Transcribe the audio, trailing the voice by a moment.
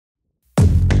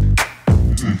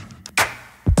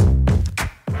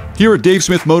Here at Dave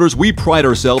Smith Motors, we pride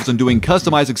ourselves in doing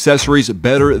customized accessories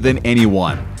better than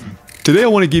anyone. Today I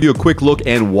want to give you a quick look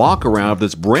and walk around of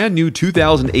this brand new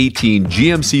 2018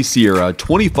 GMC Sierra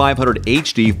 2500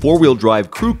 HD 4-wheel drive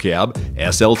crew cab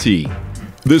SLT.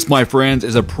 This, my friends,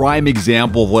 is a prime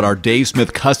example of what our Dave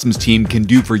Smith Customs team can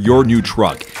do for your new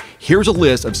truck. Here's a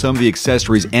list of some of the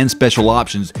accessories and special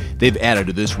options they've added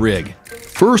to this rig.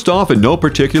 First off, in no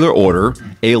particular order,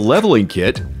 a leveling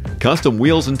kit, custom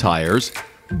wheels and tires,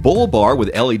 bull bar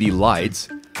with LED lights,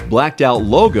 blacked out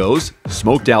logos,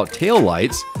 smoked out tail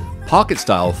lights, pocket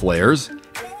style flares,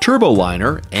 turbo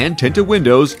liner, and tinted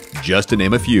windows, just to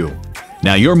name a few.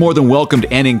 Now, you're more than welcomed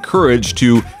and encouraged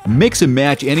to mix and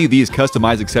match any of these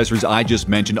customized accessories I just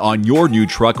mentioned on your new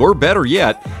truck, or better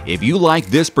yet, if you like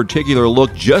this particular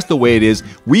look just the way it is,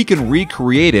 we can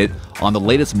recreate it on the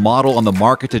latest model on the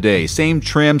market today. Same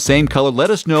trim, same color,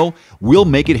 let us know, we'll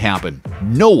make it happen.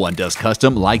 No one does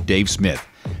custom like Dave Smith.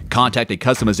 Contact a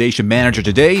customization manager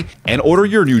today and order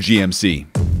your new GMC.